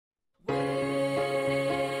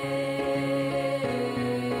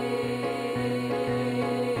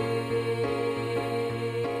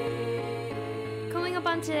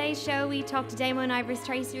On today's show, we talk to Damo and Ivor's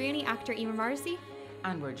Tracey Rooney, actor Eimear Morrissey.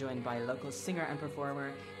 And we're joined by local singer and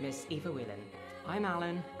performer, Miss Aoife Whelan. I'm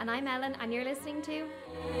Alan. And I'm Ellen, and you're listening to...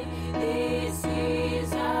 This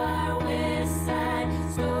is our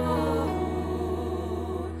Westside story.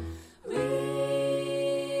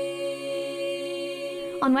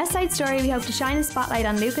 On Westside Story, we hope to shine a spotlight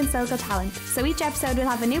on Lucan's local talent. So each episode will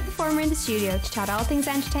have a new performer in the studio to chat all things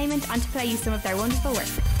entertainment and to play you some of their wonderful work.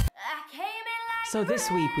 So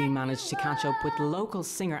this week we managed to catch up with local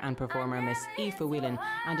singer and performer Miss Aoife Whelan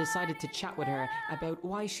and decided to chat with her about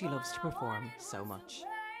why she loves to perform so much.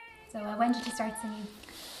 So when did you start singing?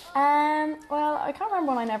 Well, I can't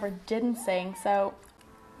remember when I never didn't sing, so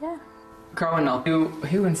yeah. Growing up,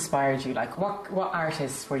 who inspired you? Like, what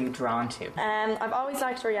artists were you drawn to? I've always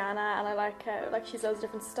liked Rihanna, and I like how she's loads of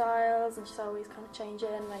different styles, and she's always kind of changing.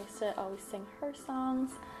 And I used to always sing her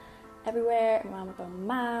songs everywhere. My mum would go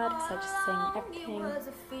mad because I just sing everything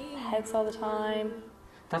in the house all the time.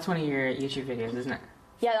 That's one of your YouTube videos, isn't it?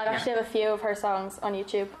 Yeah, I actually have a few of her songs on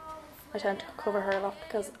YouTube. I tend to cover her a lot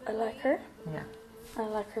because I like her. Yeah. And I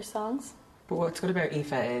like her songs. But what's good about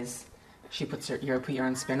Aoife is she puts put your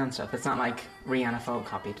own spin on stuff. It's not like Rihanna folk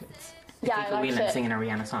copied. It's Aoife Whelan singing a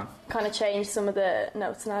Rihanna song. Kind of change some of the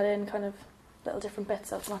notes and add in kind of little different bits,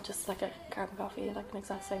 so it's not just like a carbon copy, like an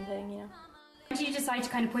exact same thing, you know. When did you decide to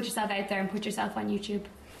kind of put yourself out there and put yourself on YouTube?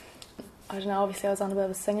 I don't know, obviously I was on a bit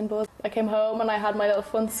of a singing buzz. I came home and I had my little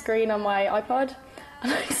fun screen on my iPod,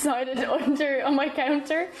 and I decided on my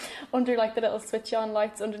counter, under like the little switch on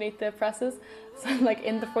lights underneath the presses. So like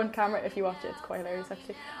in the front camera, if you watch it, it's quite hilarious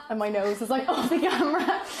actually. And my nose was like off the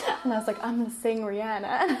camera. And I was like, I'm gonna sing Rihanna.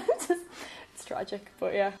 And it's tragic,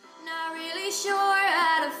 but yeah. Not really sure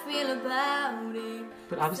how to feel about it.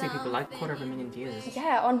 But obviously people like 250,000 views.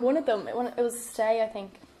 Yeah, on one of them, it was Stay, I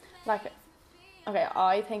think. Like, okay,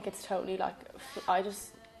 I think it's totally like, I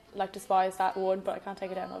just like despise that one, but I can't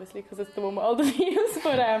take it down obviously because it's the one with all the views.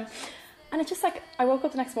 But and it's just like, I woke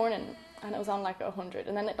up the next morning and it was on like 100,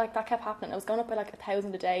 and then that kept happening. It was going up by like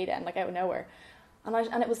 1,000 a day then, like out of nowhere, and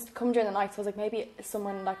it was coming during the night. So I was like, maybe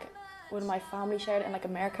someone like one of my family shared it in like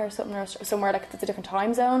America or something, or somewhere like it's a different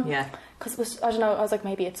time zone. Yeah. Because it was, I don't know, I was like,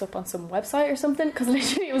 maybe it's up on some website or something, because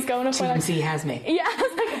literally it was going up by like... TMZ has me. Yeah, I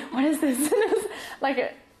was like, what is this? And it was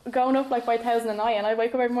like going up like by 1,000 a night, and I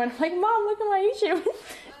wake up every morning, I'm like, Mom, look at my YouTube.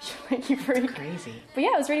 She's like, you freak. That's crazy. But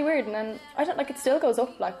yeah, it was really weird, and then I don't like, it still goes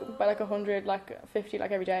up like by like 100, like 50,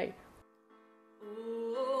 like every day.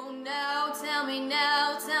 Oh, now tell me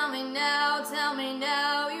now, tell me now, tell me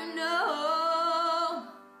now, you know.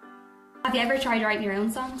 Have you ever tried writing your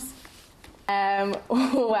own songs?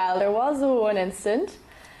 Well, there was one instant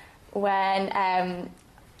when I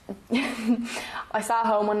sat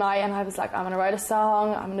home one night and I was like, I'm going to write a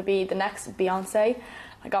song, I'm going to be the next Beyonce.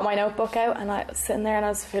 I got my notebook out and I was sitting there and I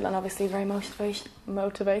was feeling obviously very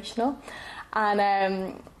motivational. And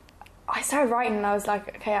I started writing and I was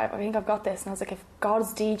like, okay, I think I've got this. And I was like, if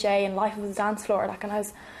God's DJ and life of the dance floor, like, and I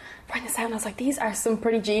was writing this out and I was like, these are some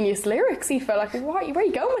pretty genius lyrics, Aoife. Like, where are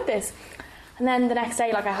you going with this? And then the next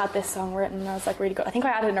day, like, I had this song written and I was like, really good. I think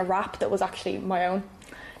I added in a rap that was actually my own.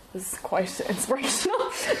 It was quite inspirational,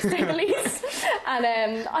 to say the least.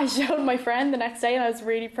 And I showed my friend the next day and I was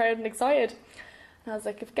really proud and excited. And I was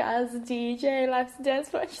like, if God's a DJ, life's a dance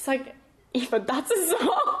floor. She's like, Aoife, that's a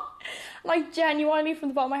song. Like, genuinely, from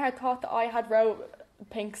the bottom of my heart, thought that I had wrote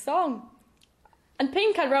Pink's song. And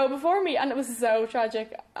Pink had wrote before me, and it was so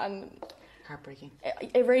tragic and... Heartbreaking.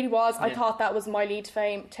 It really was. Yeah. I thought that was my lead to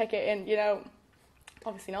fame ticket in, you know...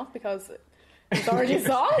 Obviously not, because it's already a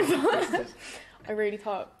song. I really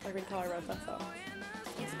thought I wrote that song.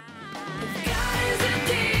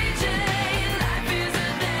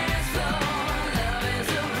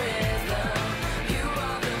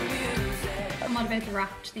 And what about the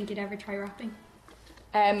rap? Do you think you'd ever try rapping?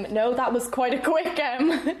 No, that was quite a quick...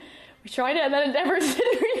 we tried it and then it never did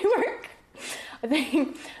really work, I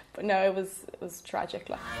think. But no, it was tragic.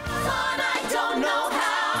 Like. I don't know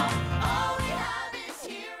how.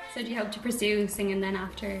 So do you hope to pursue singing then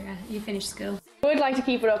after you finish school? I would like to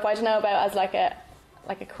keep it up. I don't know about as like a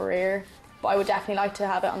career, but I would definitely like to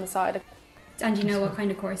have it on the side. And do you know what kind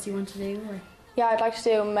of course you want to do? Or? Yeah, I'd like to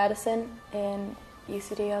do medicine in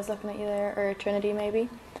UCD. I was looking at you there, or Trinity maybe.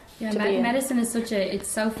 Yeah, medicine is it's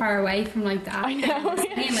so far away from like the I know.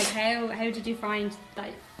 thing. Like how did you find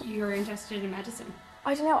that you were interested in medicine?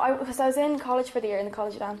 I don't know, because I was in college for the year in the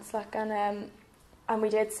college of dance, like, and we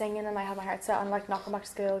did singing, and I had my heart set on like not going back to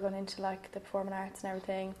school, going into like the performing arts and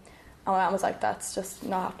everything. And my mum was like, that's just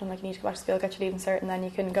not happening. Like, you need to go back to school, get your leaving cert, and then you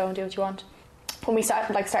can go and do what you want. When we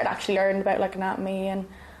started actually learning about like anatomy and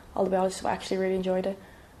all the biology stuff, I actually really enjoyed it.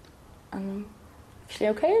 And actually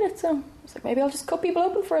okayed it, so I was like, maybe I'll just cut people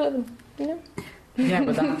open for a living, you know? Yeah,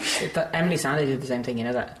 but that Emily Sandy did the same thing, you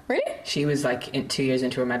know that? Really? She was like 2 years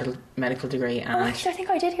into her medical degree, and Actually, I think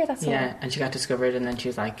I did hear that story. yeah, and she got discovered, and then she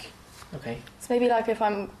was like, okay, So maybe like if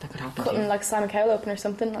I'm that could happen to cutting you. like Simon Cowell open or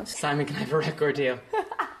something, I'll just... Simon can have a record deal.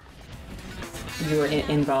 You were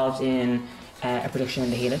involved in a production in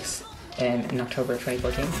the Helix in October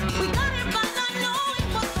 2014.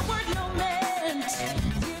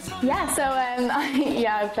 Yeah, so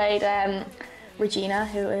I played Regina,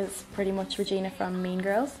 who is pretty much Regina from Mean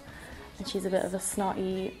Girls, and she's a bit of a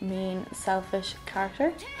snotty, mean, selfish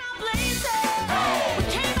character.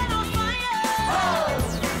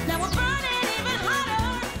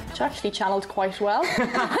 Which actually channeled quite well.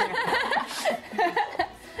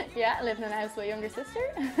 Yeah, living in a house with a younger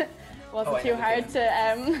sister. Wasn't too hard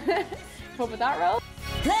to cope with that role.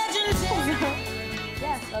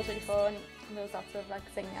 Yeah, that was really fun. And there was lots of like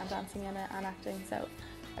singing and dancing in it and acting, so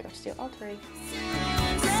I got to do all three.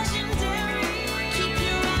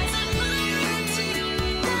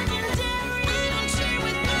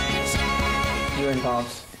 You were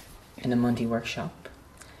involved in a Monday workshop.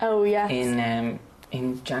 Oh yeah. In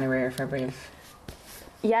January or February.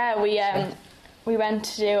 Yeah, we went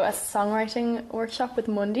to do a songwriting workshop with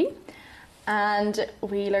Monday, and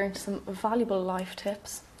we learned some valuable life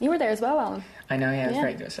tips. You were there as well, Alan. I know, yeah, it was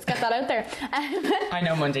very good. Let's get that out there. I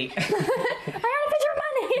know Monday. I got a picture of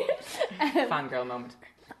money. Fangirl moment.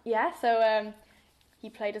 Yeah, so he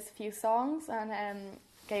played us a few songs and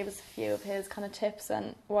gave us a few of his kind of tips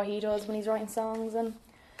and what he does when he's writing songs, and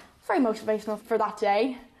very motivational for that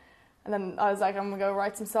day. And then I was like, I'm going to go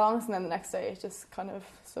write some songs, and then the next day it just kind of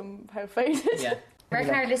somehow faded. Yeah. Where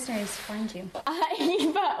can our listeners find you?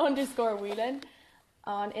 Aoife_Whelan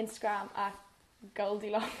on Instagram at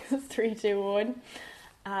Goldilocks321,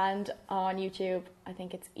 and on YouTube I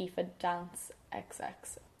think it's Aoife Dance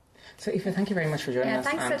XX. So Aoife, thank you very much for joining us.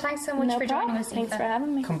 Thanks so much for joining us, Thanks Aoife. for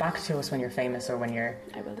having me. Come back to us when you're famous or when you're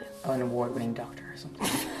I will do. an award-winning doctor or something.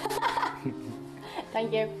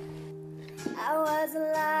 Thank you. I was a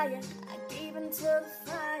liar, I gave into the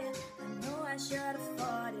fire. I know I should have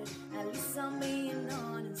fought it, at least I'm being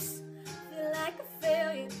honest. Feel like a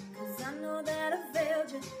failure, cause I know that I failed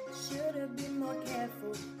you. I should have been more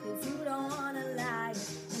careful, cause you don't wanna lie.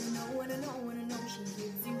 And I know, and I know, and I know she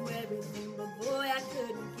gives you everything, but boy, I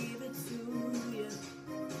couldn't give it to you.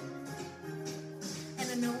 And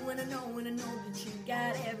I know, and I know, and I know that you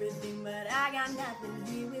got everything, but I got nothing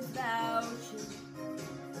here without you.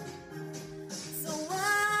 So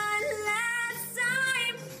one last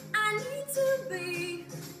time, I need to be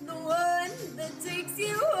the one that takes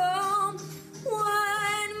you home.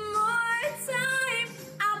 One more time,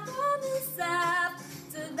 I promise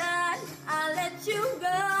after that I'll let you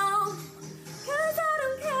go. Cause I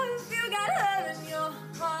don't care if you got her in your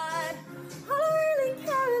heart. All I really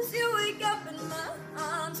care is you wake up in my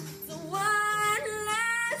arms. So one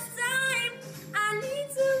last time, I need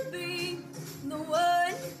to be the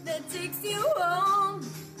one that takes you home.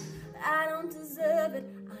 I don't deserve it,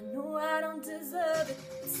 I know I don't deserve it,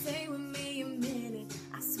 but stay with me a minute,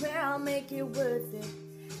 I swear I'll make it worth it.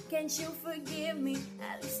 Can't you forgive me,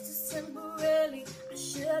 at least just temporarily? I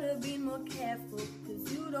should have been more careful,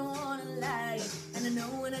 cause you don't wanna lie. And I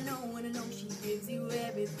know, and I know, and I know she gives you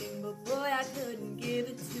everything, but boy, I couldn't give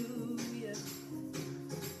it to you.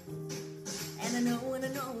 And I know, and I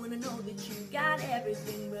know, and I know that you got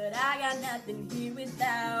everything, but I got nothing here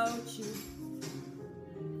without you.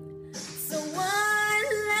 So one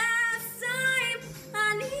last time,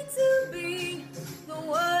 I need to be the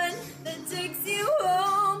one that takes you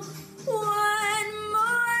home. One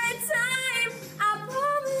more time, I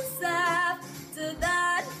promise after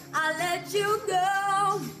that I'll let you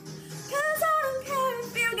go. Cause I don't care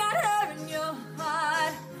if you got her in your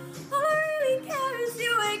heart. All I really care is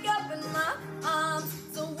you wake up in my arms.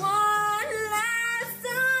 So one last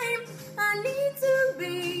time, I need to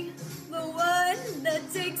be the one that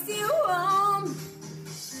takes you home.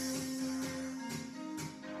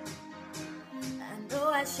 I know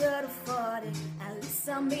I should have fought it, at least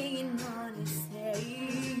I'm being honest,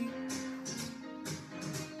 hey.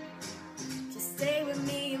 Just stay with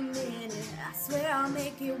me a minute, I swear I'll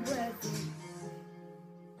make it worth it.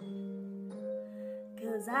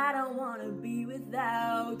 Cause I don't wanna be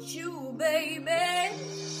without you, baby.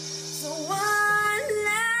 So one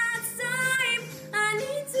last time, I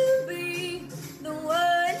need to be the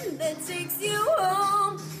one that takes you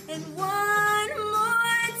home. And one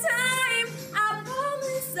more time, I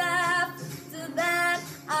promise after that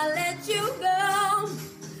I'll let you go.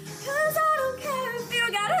 Cause I don't care if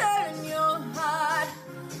you got her in your heart.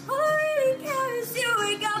 All I really care is you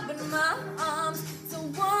wake up in my arms.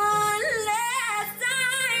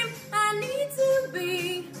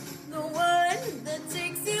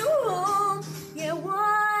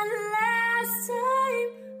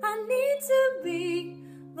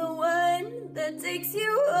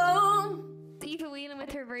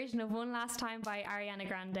 version of One Last Time by Ariana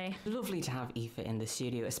Grande. Lovely to have Aoife in the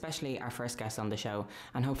studio, especially our first guest on the show,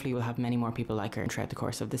 and hopefully we'll have many more people like her throughout the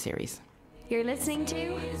course of the series. You're listening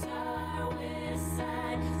to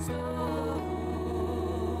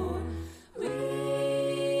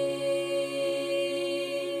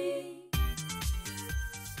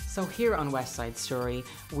So here on Westside Story,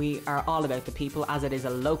 we are all about the people, as it is a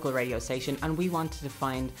local radio station, and we wanted to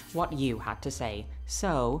find what you had to say.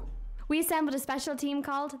 So we assembled a special team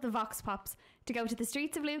called the Vox Pops to go to the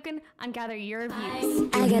streets of Lucan and gather your views.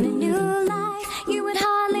 I got a new life. You would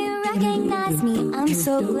hardly recognize me. I'm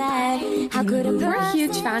so glad. How could a person We're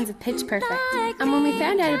huge fans of Pitch Perfect, and when we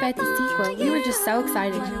found out about the sequel, we were just so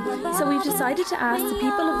excited. So we've decided to ask the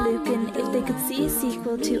people of Lucan if they could see a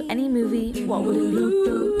sequel to any movie, what would it be?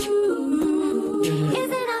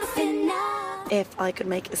 Is enough enough? If I could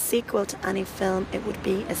make a sequel to any film, it would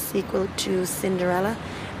be a sequel to Cinderella,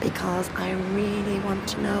 because I really want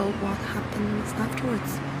to know what happens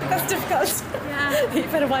afterwards. That's difficult. Yeah. You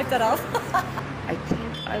better wipe that off. I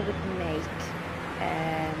think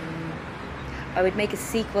I would make a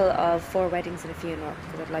sequel of Four Weddings and a Funeral,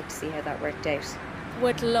 because I'd like to see how that worked out.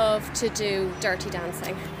 Would love to do Dirty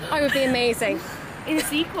Dancing. I would be amazing. In a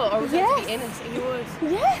sequel, or would you be in it? You would.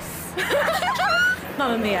 Yes.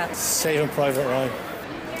 Mamma Mia. Saving Private Ryan.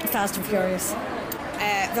 Fast and Furious.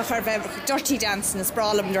 The Dirty Dancing,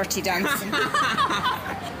 sprawling Dirty Dancing.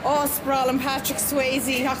 Oh, sprawling Patrick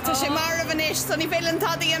Swayze, Hachta Shemara Vanish, Sonny Villain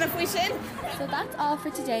Toddy and a fish in. So that's all for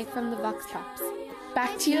today from the Vox Pops.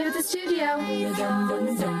 Back to you at the studio. Yeah,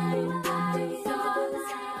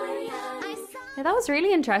 that was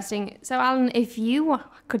really interesting. So, Alan, if you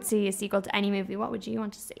could see a sequel to any movie, what would you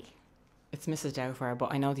want to see? it's Mrs. Doubtfire,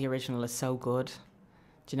 but I know the original is so good.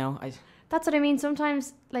 Do you know? That's what I mean.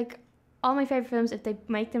 Sometimes, like, all my favourite films, if they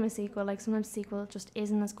make them a sequel, like, sometimes the sequel just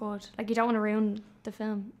isn't as good. Like, you don't want to ruin the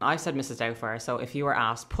film. I said Mrs. Doubtfire, so if you were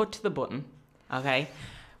asked, put to the button, okay?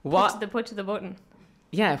 Put to the button.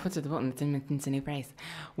 Yeah, put to the button. It's a new phrase.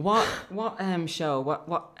 What show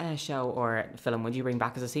or film would you bring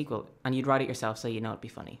back as a sequel? And you'd write it yourself so you know it'd be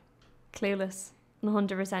funny. Clueless.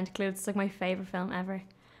 100% Clueless. It's like my favourite film ever.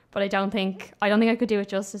 But I don't think I could do it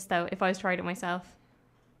justice though if I was to write it myself.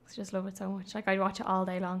 I just love it so much. Like, I'd watch it all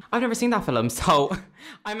day long. I've never seen that film, so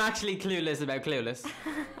I'm actually clueless about Clueless.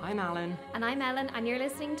 I'm Alan. And I'm Ellen, and you're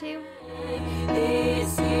listening to...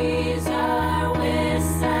 This is our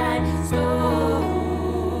Westside Story.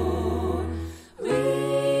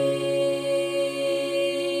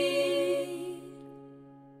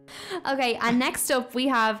 Okay, and next up we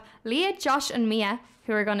have Leah, Josh and Mia,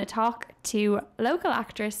 who are going to talk to local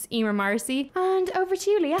actress Eimear Morrissey. And over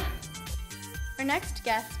to you, Leah. Our next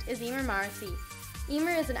guest is Eimear Morrissey.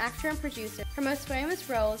 Eimear is an actor and producer. Her most famous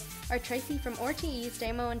roles are Tracey from RTE's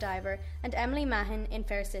Damo and Ivor and Emily Mahon in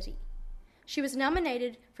Fair City. She was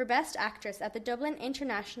nominated for Best Actress at the Dublin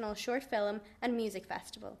International Short Film and Music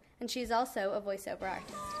Festival, and she is also a voiceover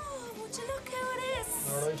artist. Would you look who it is?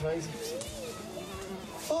 All right, Tracey.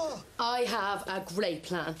 Oh. I have a great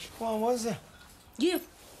plan. What was it? You,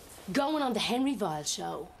 going on the Henry Vile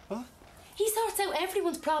show. What? He sorts out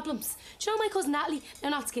everyone's problems. Do you know my cousin Natalie? No,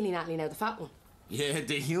 not skinny Natalie now, the fat one. Yeah,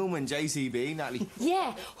 the human JCB, Natalie.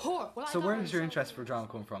 Yeah, her. Well, so where does your interest for drama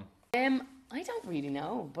come from? I don't really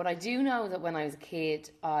know, but I do know that when I was a kid,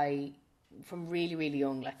 from really, really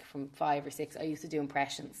young, like from 5 or 6, I used to do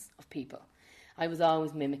impressions of people. I was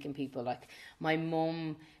always mimicking people. Like my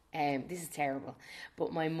mum, this is terrible,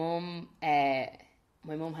 but my mum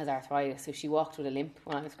has arthritis, so she walked with a limp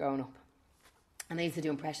when I was growing up. And I used to do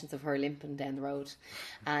impressions of her limping down the road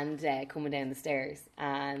and coming down the stairs.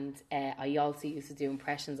 And I also used to do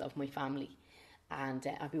impressions of my family. And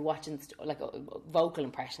I'd be watching vocal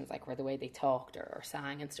impressions, like where the way they talked or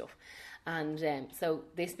sang and stuff. And so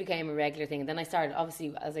this became a regular thing. And then I started,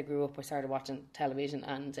 obviously, as I grew up, I started watching television.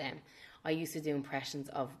 And I used to do impressions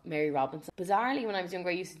of Mary Robinson. Bizarrely, when I was younger,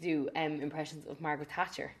 I used to do impressions of Margaret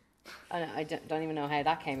Thatcher. And I don't even know how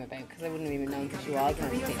that came about, because I wouldn't have even known who she was.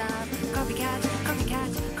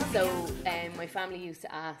 So my family used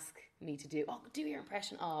to ask me to do your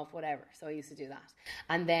impression of whatever. So I used to do that.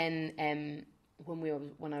 And then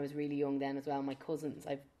when I was really young then as well, my cousins,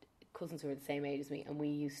 I've cousins who are the same age as me, and we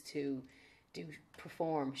used to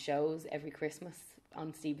perform shows every Christmas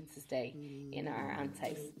on Stevens's Day in our aunt's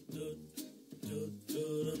house.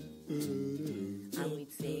 And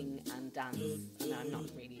we'd sing and dance, and I'm not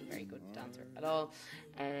really a very good dancer at all,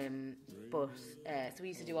 but so we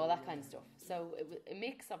used to do all that kind of stuff. So it was a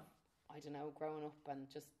mix of, I don't know, growing up and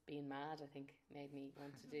just being mad, I think, made me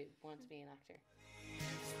want to be an actor.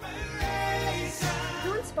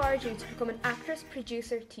 Who inspired you to become an actress,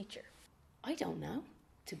 producer, teacher? I don't know,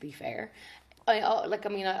 to be fair.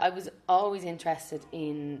 I was always interested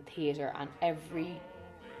in theatre, and every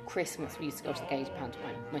Christmas we used to go to the Gaiety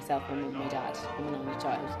pantomime, myself, my mum, my dad. I'm an only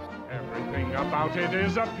child. Everything about it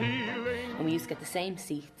is appealing. And we used to get the same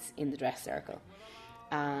seats in the dress circle.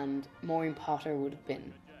 And Maureen Potter would have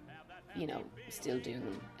been, you know, still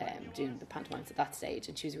doing the pantomimes at that stage,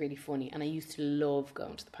 and she was really funny. And I used to love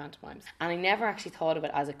going to the pantomimes. And I never actually thought of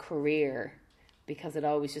it as a career, because it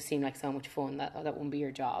always just seemed like so much fun that wouldn't be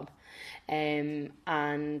your job. And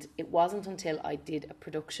it wasn't until I did a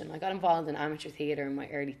production. I got involved in amateur theatre in my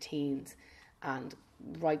early teens and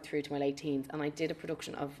right through to my late teens, and I did a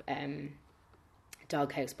production of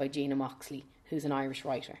Doghouse by Gina Moxley, who's an Irish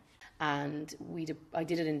writer. And I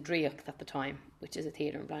did it in Drioch at the time, which is a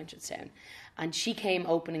theatre in Blanchardstown. And she came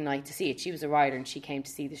opening night to see it. She was a writer and she came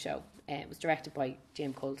to see the show. It was directed by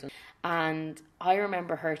Jim Colton. And I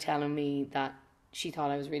remember her telling me that she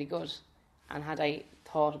thought I was really good, and had I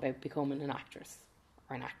thought about becoming an actress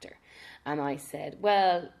or an actor. And I said,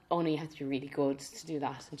 well, only you have to be really good to do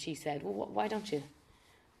that. And she said, well, why don't you?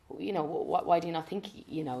 You know, why do you not think,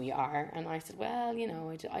 you know, you are? And I said, well, you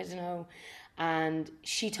know, I don't know. And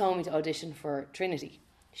she told me to audition for Trinity.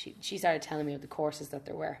 She started telling me of the courses that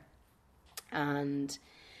there were. And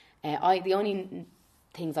the only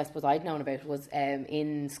things I suppose I'd known about was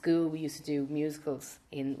in school we used to do musicals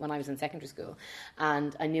when I was in secondary school,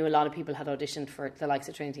 and I knew a lot of people had auditioned for the likes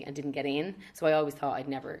of Trinity and didn't get in, so I always thought I'd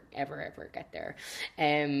never ever get there.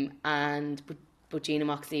 But Gina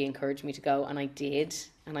Moxley encouraged me to go, and I did,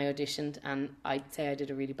 and I auditioned, and I'd say I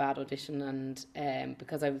did a really bad audition, and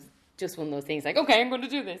because I was just one of those things like, okay, I'm going to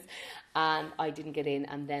do this, and I didn't get in.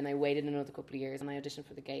 And then I waited another couple of years and I auditioned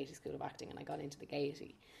for the Gaiety School of Acting, and I got into the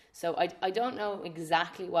Gaiety. So I don't know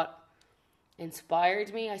exactly what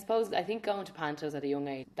inspired me. I think going to pantos at a young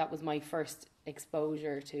age, that was my first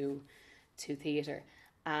exposure to theatre,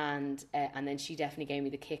 and then she definitely gave me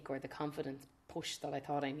the kick or the confidence push that I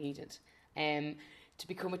thought I needed. To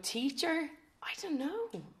become a teacher, I don't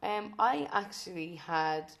know. I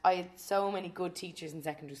had so many good teachers in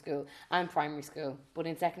secondary school and primary school, but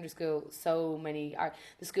in secondary school, the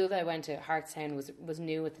school that I went to, Hartstown, was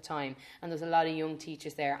new at the time, and there was a lot of young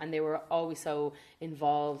teachers there, and they were always so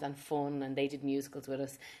involved and fun, and they did musicals with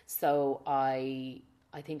us. So I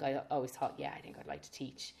think I always thought, I think I'd like to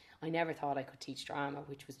teach. I never thought I could teach drama,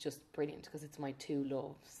 which was just brilliant because it's my two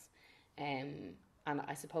loves. And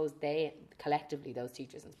I suppose those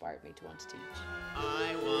teachers inspired me to want to teach.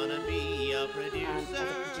 I want to be a producer. And as a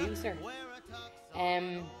producer,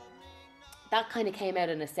 that kind of came out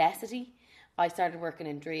of necessity. I started working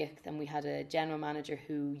in Drioch, and we had a general manager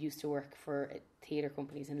who used to work for theatre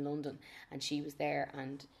companies in London, and she was there,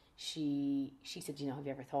 and she said, you know, have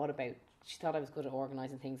you ever thought about, she thought I was good at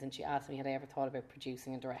organising things, and she asked me had I ever thought about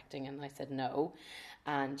producing and directing, and I said no,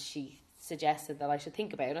 and she suggested that I should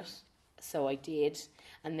think about it. So I did,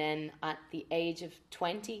 and then at the age of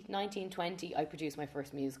 20, I produced and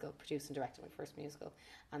directed my first musical,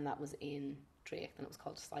 and that was in Drioch, and it was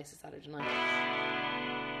called Slice of Saturday Night.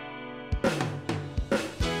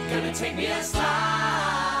 Gonna take me a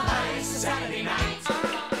slice of Saturday night.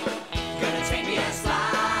 Gonna take me a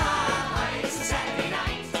slice of Saturday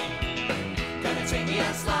night. Gonna take me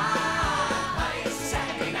a slice of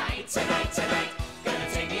Saturday night. Tonight. Gonna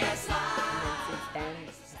take me a slice.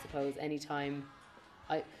 Anytime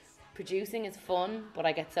producing is fun, but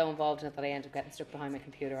I get so involved in it that I end up getting stuck behind my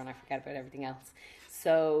computer and I forget about everything else.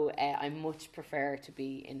 So I much prefer to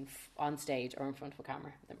be on stage or in front of a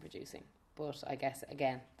camera than producing. But I guess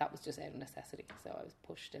again that was just out of necessity, so I was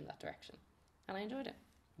pushed in that direction, and I enjoyed it.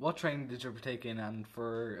 What training did you partake in, and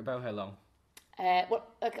for about how long?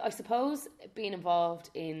 I suppose being involved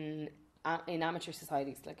in amateur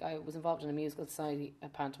societies, like I was involved in a musical society, a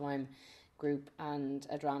pantomime group, and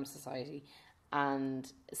a drama society,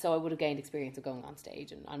 and so I would have gained experience of going on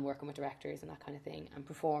stage and working with directors and that kind of thing and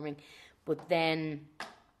performing. But then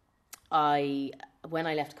when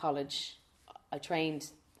I left college, I trained.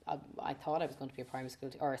 I thought I was going to be a primary school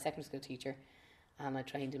or a secondary school teacher, and I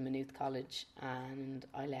trained in Maynooth College, and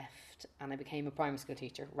I left and I became a primary school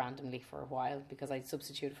teacher randomly for a while because I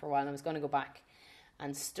substituted for a while, and I was going to go back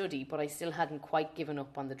and study, but I still hadn't quite given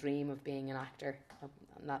up on the dream of being an actor or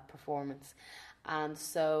that performance. And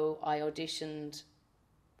so I auditioned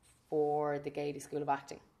for the Gaiety School of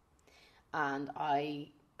Acting, and I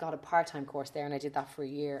got a part-time course there, and I did that for a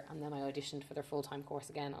year, and then I auditioned for their full-time course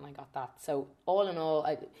again, and I got that. So all in all,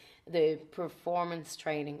 the performance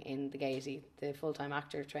training in the Gaiety, the full-time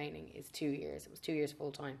actor training, is 2 years. It was 2 years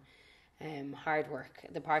full-time. Hard work.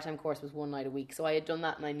 The part-time course was one night a week, so I had done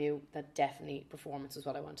that, and I knew that definitely performance was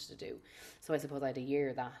what I wanted to do. So I suppose I had a year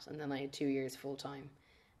of that, and then I had 2 years full-time,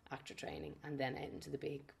 actor training, and then out into the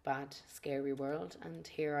big, bad, scary world. And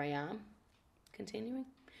here I am, continuing.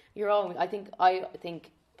 I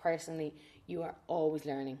think personally, you are always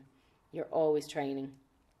learning. You're always training.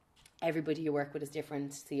 Everybody you work with is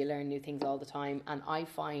different, so you learn new things all the time. And I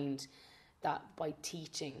find that by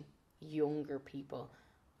teaching younger people,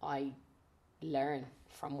 I learn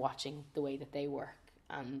from watching the way that they work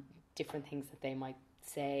and different things that they might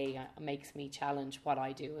say. Makes me challenge what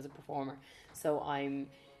I do as a performer. So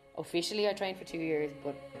officially I trained for 2 years,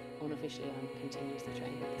 but unofficially I'm continuously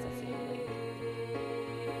training because that's the only way.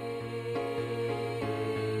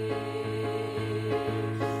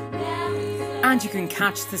 And you can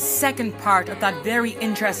catch the second part of that very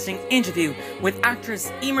interesting interview with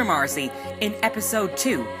actress Eimear Morrissey in episode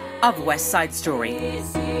 2 of Westside Story.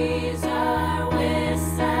 This is our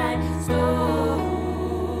Westside Story.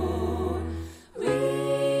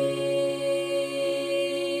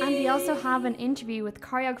 And we also have an interview with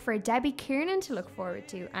choreographer Debbie Kiernan to look forward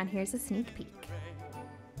to, and here's a sneak peek.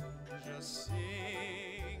 Just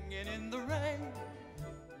singing in the rain.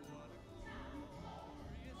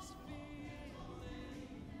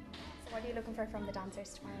 What are you looking for from the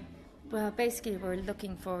dancers tomorrow? Well, basically we're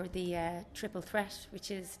looking for the triple threat,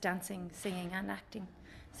 which is dancing, singing and acting.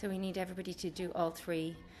 So we need everybody to do all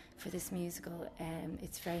three for this musical.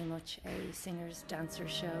 It's very much a singer's dancer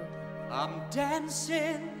show. I'm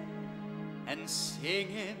dancing and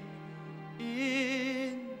singing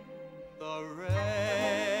in the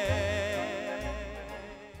rain.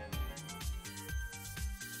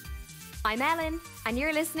 I'm Ellen, and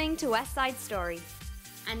you're listening to Westside Story.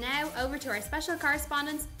 And now over to our special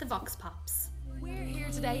correspondents, the Vox Pops. We're here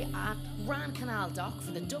today at Grand Canal Dock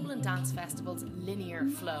for the Dublin Dance Festival's Linear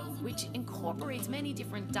Flow, which incorporates many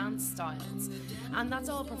different dance styles. And that's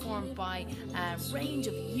all performed by a range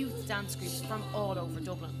of youth dance groups from all over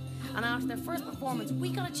Dublin. And after their first performance,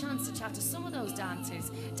 we got a chance to chat to some of those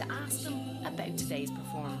dancers to ask them about today's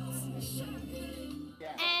performance.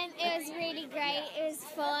 It was really great, it was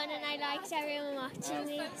fun, and I liked everyone watching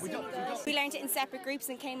me. We learned it in separate groups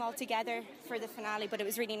and came all together for the finale, but it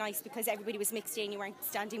was really nice because everybody was mixed in. You weren't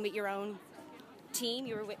standing with your own team,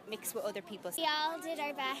 you were mixed with other people. We all did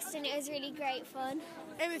our best and it was really great fun.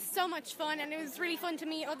 It was so much fun, and it was really fun to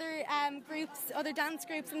meet other groups, other dance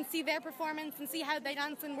groups, and see their performance and see how they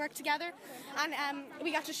dance and work together. And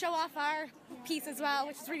we got to show off our piece as well,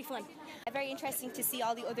 which is really fun. Very interesting to see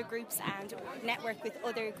all the other groups and network with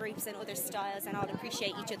other groups and other styles and all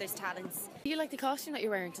appreciate each other's talents. Do you like the costume that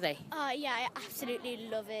you're wearing today? Yeah, I absolutely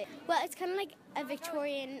love it. Well, it's kind of like a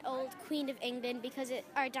Victorian old Queen of England because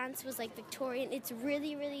our dance was like Victorian. It's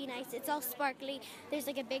really, really nice. It's all sparkly. There's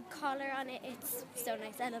like a big collar on it. It's so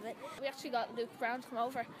nice. I love it. We actually got Luke Brown to come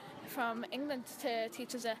over from England to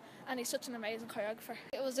teach us it, and he's such an amazing choreographer.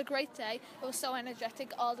 It was a great day. It was so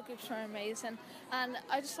energetic. All the groups were amazing, and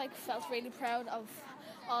I just felt really proud of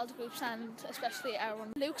all the groups, and especially our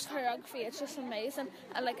one. Luke's choreography, it's just amazing,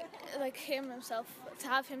 and like him himself, to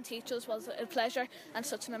have him teach us was a pleasure and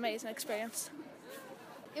such an amazing experience.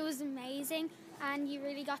 It was amazing, and you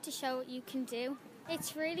really got to show what you can do.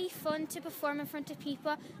 It's really fun to perform in front of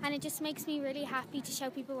people, and it just makes me really happy to show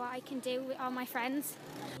people what I can do with all my friends.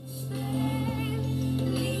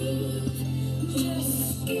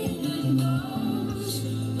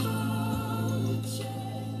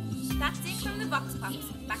 That's it from the Vox Pops.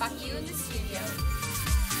 Back to you in the studio.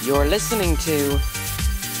 You're listening to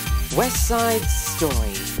Westside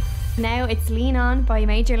Story. Now it's Lean On by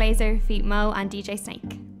Major Lazer, Feet Mo and DJ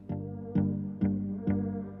Snake.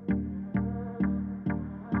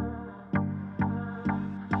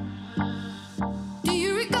 Do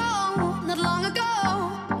you recall, not long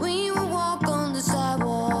ago, when you would walk on the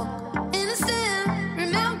sidewalk? Innocent,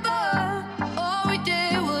 remember, all we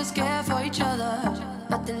did was care for each other.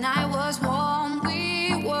 But the night was warm,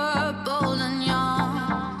 we were bold and young.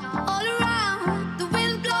 All around, the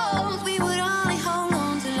wind blows, we would only hold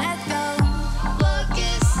on to let go. What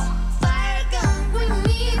is fire gun with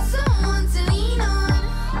me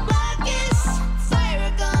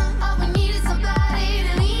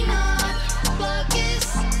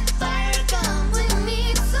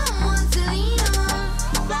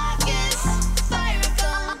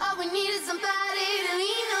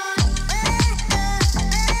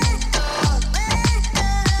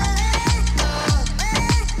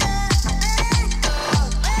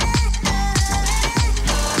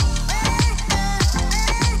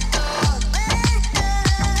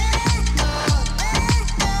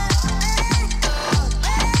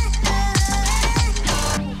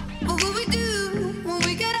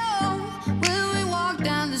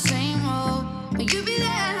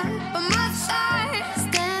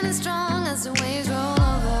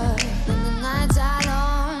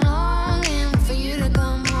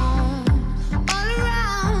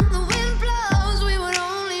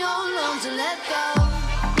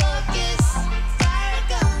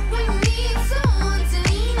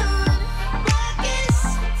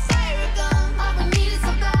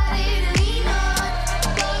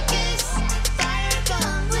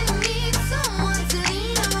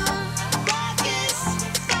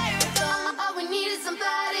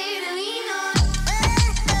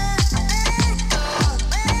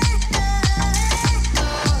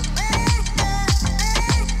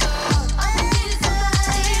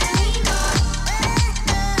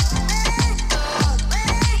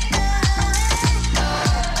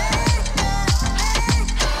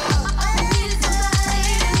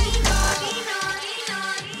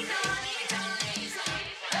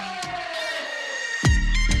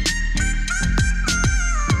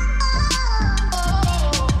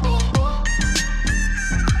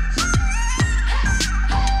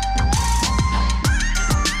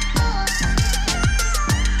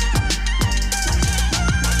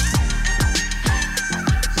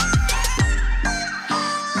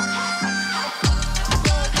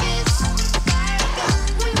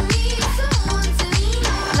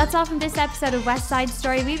this episode of Westside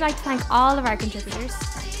Story, we'd like to thank all of our contributors.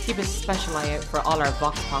 Keep a special eye out for all our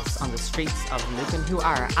Vox Pops on the streets of Lucan, who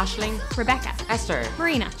are Aisling, Rebecca, Esther,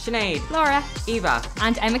 Marina, Sinead, Laura, Eva,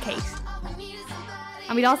 and Emma Kate.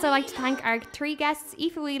 And we'd also like to thank our 3 guests,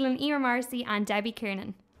 Aoife Whelan, Eimear Morrissey and Debbie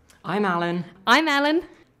Kiernan. I'm Alan. I'm Ellen.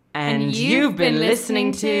 And you've been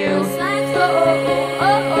listening to...